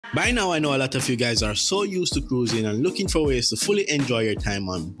By now, I know a lot of you guys are so used to cruising and looking for ways to fully enjoy your time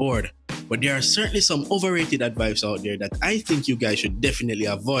on board. But there are certainly some overrated advice out there that I think you guys should definitely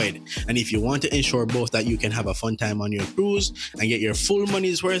avoid. And if you want to ensure both that you can have a fun time on your cruise and get your full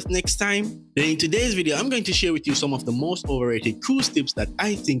money's worth next time, then in today's video, I'm going to share with you some of the most overrated cruise tips that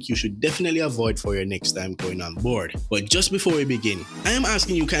I think you should definitely avoid for your next time going on board. But just before we begin, I am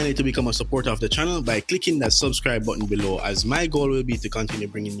asking you kindly to become a supporter of the channel by clicking that subscribe button below, as my goal will be to continue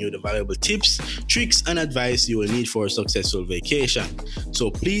bringing you the valuable tips, tricks, and advice you will need for a successful vacation. So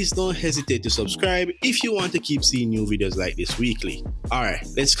please don't hesitate to subscribe if you want to keep seeing new videos like this weekly. Alright,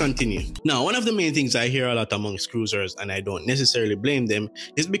 let's continue. Now, one of the main things I hear a lot amongst cruisers, and I don't necessarily blame them,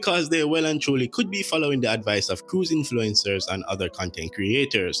 is because they well and truly could be following the advice of cruise influencers and other content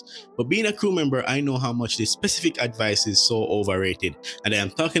creators. But being a crew member, I know how much this specific advice is so overrated, and I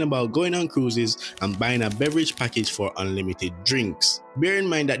am talking about going on cruises and buying a beverage package for unlimited drinks. Bear in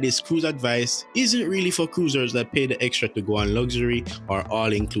mind that this cruise advice isn't really for cruisers that pay the extra to go on luxury or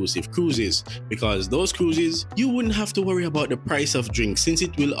all-inclusive cruises, because those cruises, you wouldn't have to worry about the price of drinks since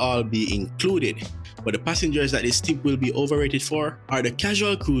it will all be included. But the passengers that this tip will be overrated for are the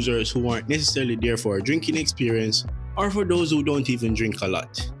casual cruisers who aren't necessarily there for a drinking experience, or for those who don't even drink a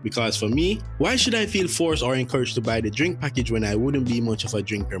lot. Because for me, why should I feel forced or encouraged to buy the drink package when I wouldn't be much of a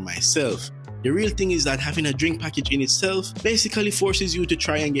drinker myself? The real thing is that having a drink package in itself basically forces you to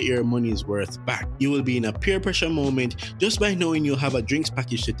try and get your money's worth back. You will be in a peer pressure moment just by knowing you have a drinks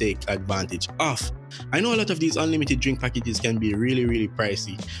package to take advantage of. I know a lot of these unlimited drink packages can be really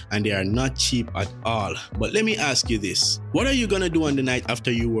pricey, and they are not cheap at all. But let me ask you this. What are you gonna do on the night after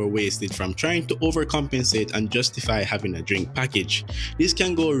you were wasted from trying to overcompensate and justify having a drink package? This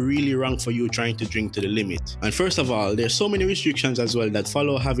can go really wrong for you trying to drink to the limit. And first of all, there's so many restrictions as well that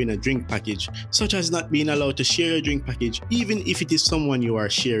follow having a drink package, such as not being allowed to share your drink package even if it is someone you are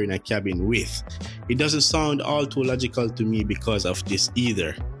sharing a cabin with. It doesn't sound all too logical to me because of this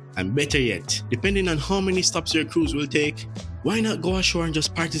either. And better yet, depending on how many stops your cruise will take, why not go ashore and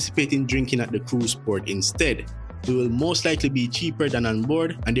just participate in drinking at the cruise port instead? It will most likely be cheaper than on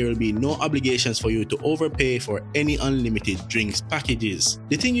board, and there will be no obligations for you to overpay for any unlimited drinks packages.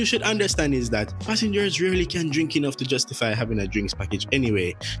 The thing you should understand is that passengers rarely can drink enough to justify having a drinks package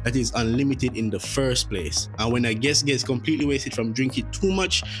anyway that is unlimited in the first place. And when a guest gets completely wasted from drinking too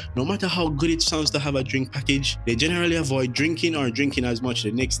much, no matter how good it sounds to have a drink package, they generally avoid drinking or drinking as much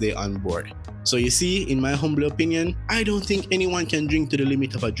the next day on board. So you see, in my humble opinion, I don't think anyone can drink to the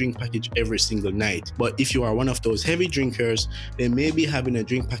limit of a drink package every single night. But if you are one of those heavy drinkers, then maybe having a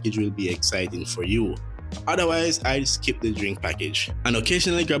drink package will be exciting for you. Otherwise, I'd skip the drink package and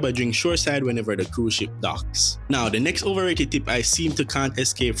occasionally grab a drink shoreside whenever the cruise ship docks. Now, the next overrated tip I seem to can't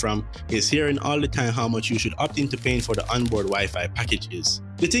escape from is hearing all the time how much you should opt into paying for the onboard Wi-Fi packages.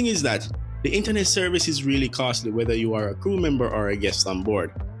 The thing is that the internet service is really costly whether you are a crew member or a guest on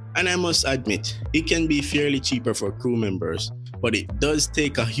board. And I must admit, it can be fairly cheaper for crew members, but it does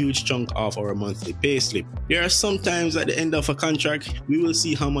take a huge chunk off our monthly payslip. There are some times at the end of a contract, we will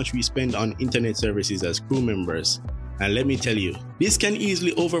see how much we spend on internet services as crew members. And let me tell you, this can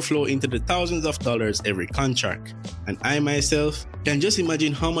easily overflow into the thousands of dollars every contract. And I myself can just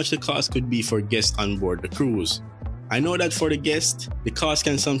imagine how much the cost could be for guests on board the cruise. I know that for the guest, the cost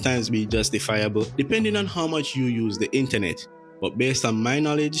can sometimes be justifiable depending on how much you use the internet. But based on my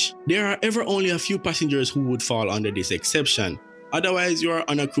knowledge, there are ever only a few passengers who would fall under this exception. Otherwise, you are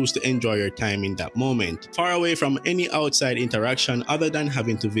on a cruise to enjoy your time in that moment, far away from any outside interaction other than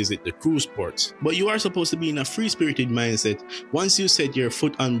having to visit the cruise ports. But you are supposed to be in a free-spirited mindset once you set your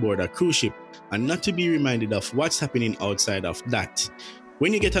foot on board a cruise ship, and not to be reminded of what's happening outside of that.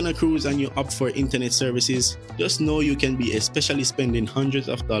 When you get on a cruise and you opt for internet services, just know you can be especially spending hundreds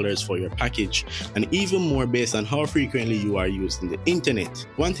of dollars for your package, and even more based on how frequently you are using the internet.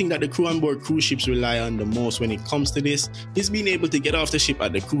 One thing that the crew on board cruise ships rely on the most when it comes to this is being able to get off the ship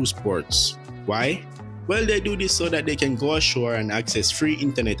at the cruise ports. Why? Well, they do this so that they can go ashore and access free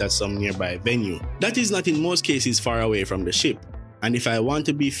internet at some nearby venue. That is not in most cases far away from the ship. And if I want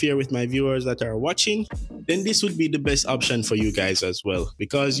to be fair with my viewers that are watching, then this would be the best option for you guys as well.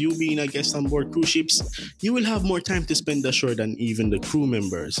 Because you being a guest on board cruise ships, you will have more time to spend ashore than even the crew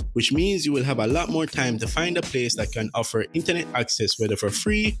members, which means you will have a lot more time to find a place that can offer internet access, whether for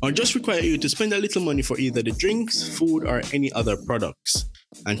free or just require you to spend a little money for either the drinks, food, or any other products.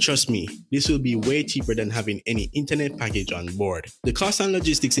 And trust me, this will be way cheaper than having any internet package on board. The cost and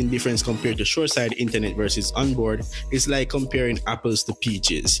logistics in difference compared to shoreside internet versus onboard is like comparing apples to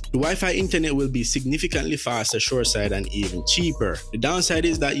peaches. The Wi-Fi internet will be significantly faster shoreside and even cheaper. The downside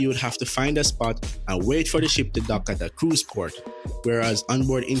is that you would have to find a spot and wait for the ship to dock at a cruise port, whereas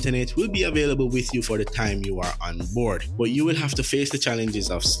onboard internet will be available with you for the time you are on board. But you will have to face the challenges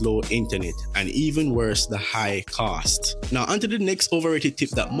of slow internet and even worse, the high cost. Now onto the next overrated tip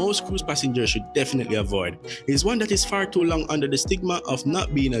that most cruise passengers should definitely avoid. Is one that is far too long under the stigma of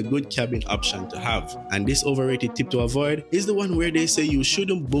not being a good cabin option to have. And this overrated tip to avoid is the one where they say you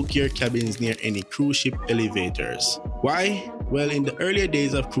shouldn't book your cabins near any cruise ship elevators. Why? Well, in the earlier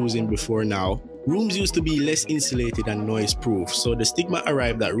days of cruising before now, rooms used to be less insulated and noise proof, so the stigma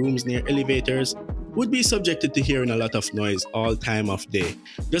arrived that rooms near elevators would be subjected to hearing a lot of noise all time of day,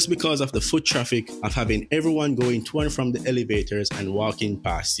 just because of the foot traffic of having everyone going to and from the elevators and walking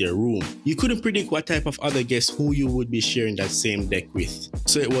past your room. You couldn't predict what type of other guests who you would be sharing that same deck with.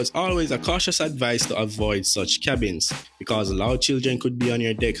 So it was always a cautious advice to avoid such cabins, because loud children could be on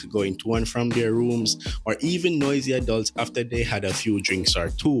your deck going to and from their rooms, or even noisy adults after they had a few drinks or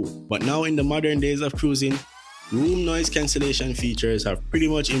two. But now in the modern days of cruising, room noise cancellation features have pretty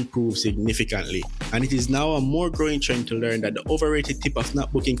much improved significantly, and it is now a more growing trend to learn that the overrated tip of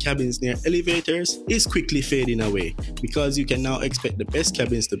not booking cabins near elevators is quickly fading away, because you can now expect the best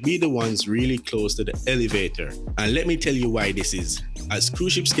cabins to be the ones really close to the elevator. And let me tell you why this is. As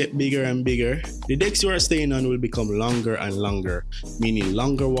cruise ships get bigger and bigger, the decks you are staying on will become longer and longer, meaning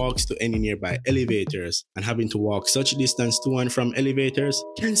longer walks to any nearby elevators, and having to walk such distance to and from elevators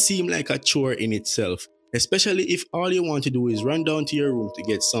can seem like a chore in itself. Especially if all you want to do is run down to your room to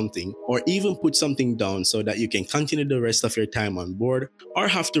get something, or even put something down so that you can continue the rest of your time on board, or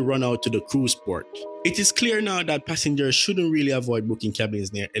have to run out to the cruise port. It is clear now that passengers shouldn't really avoid booking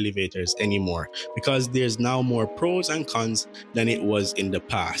cabins near elevators anymore, because there's now more pros and cons than it was in the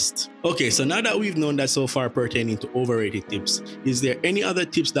past. Okay, so now that we've known that so far pertaining to overrated tips, is there any other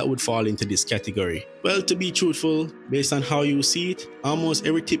tips that would fall into this category? Well, to be truthful, based on how you see it, almost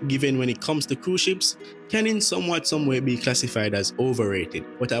every tip given when it comes to cruise ships can in some way be classified as overrated.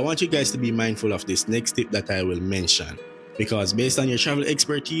 But I want you guys to be mindful of this next tip that I will mention, because based on your travel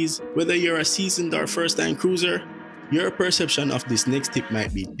expertise, whether you're a seasoned or first-time cruiser, your perception of this next tip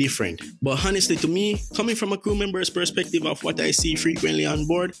might be different. But honestly, to me, coming from a crew member's perspective of what I see frequently on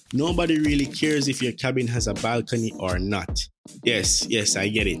board, nobody really cares if your cabin has a balcony or not. Yes, I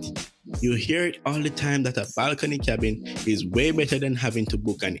get it. You hear it all the time that a balcony cabin is way better than having to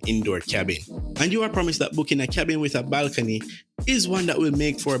book an indoor cabin. And you are promised that booking a cabin with a balcony is one that will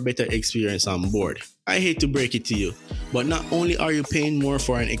make for a better experience on board. I hate to break it to you, but not only are you paying more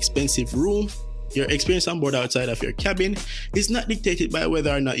for an expensive room, your experience on board outside of your cabin is not dictated by whether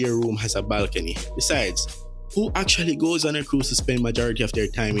or not your room has a balcony. Besides, who actually goes on a cruise to spend majority of their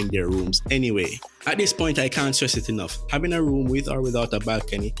time in their rooms anyway? At this point, I can't stress it enough. Having a room with or without a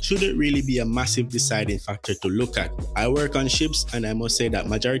balcony shouldn't really be a massive deciding factor to look at. I work on ships, and I must say that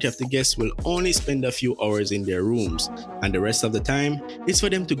majority of the guests will only spend a few hours in their rooms, and the rest of the time is for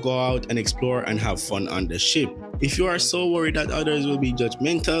them to go out and explore and have fun on the ship. If you are so worried that others will be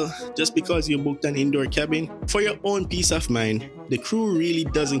judgmental just because you booked an indoor cabin, for your own peace of mind, the crew really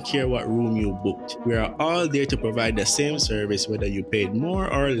doesn't care what room you booked. We are all there to provide the same service whether you paid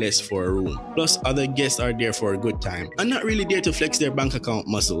more or less for a room. Plus, other guests are there for a good time and not really there to flex their bank account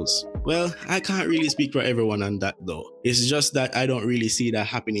muscles. Well, I can't really speak for everyone on that though. It's just that I don't really see that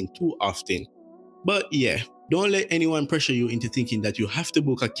happening too often. But yeah, don't let anyone pressure you into thinking that you have to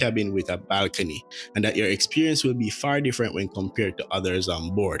book a cabin with a balcony and that your experience will be far different when compared to others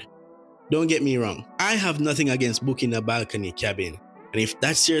on board. Don't get me wrong, I have nothing against booking a balcony cabin, and if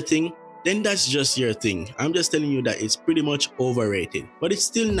that's your thing, then that's just your thing. I'm just telling you that it's pretty much overrated, but it's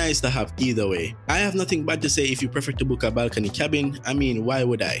still nice to have either way. I have nothing bad to say if you prefer to book a balcony cabin. I mean, why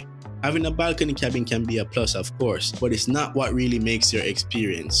would I? Having a balcony cabin can be a plus, of course, but it's not what really makes your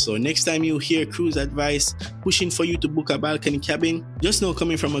experience. So next time you hear cruise advice pushing for you to book a balcony cabin, just know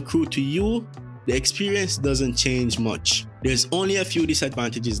coming from a crew to you, the experience doesn't change much. There's only a few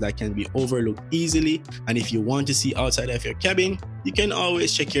disadvantages that can be overlooked easily, and if you want to see outside of your cabin, you can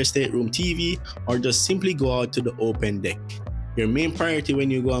always check your stateroom TV or just simply go out to the open deck. Your main priority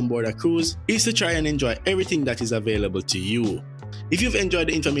when you go on board a cruise is to try and enjoy everything that is available to you. If you've enjoyed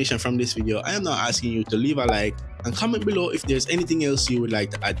the information from this video, I am now asking you to leave a like and comment below if there's anything else you would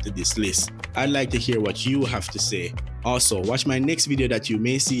like to add to this list. I'd like to hear what you have to say. Also, watch my next video that you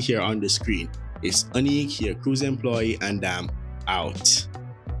may see here on the screen. It's Anik, your cruise employee, and I'm out.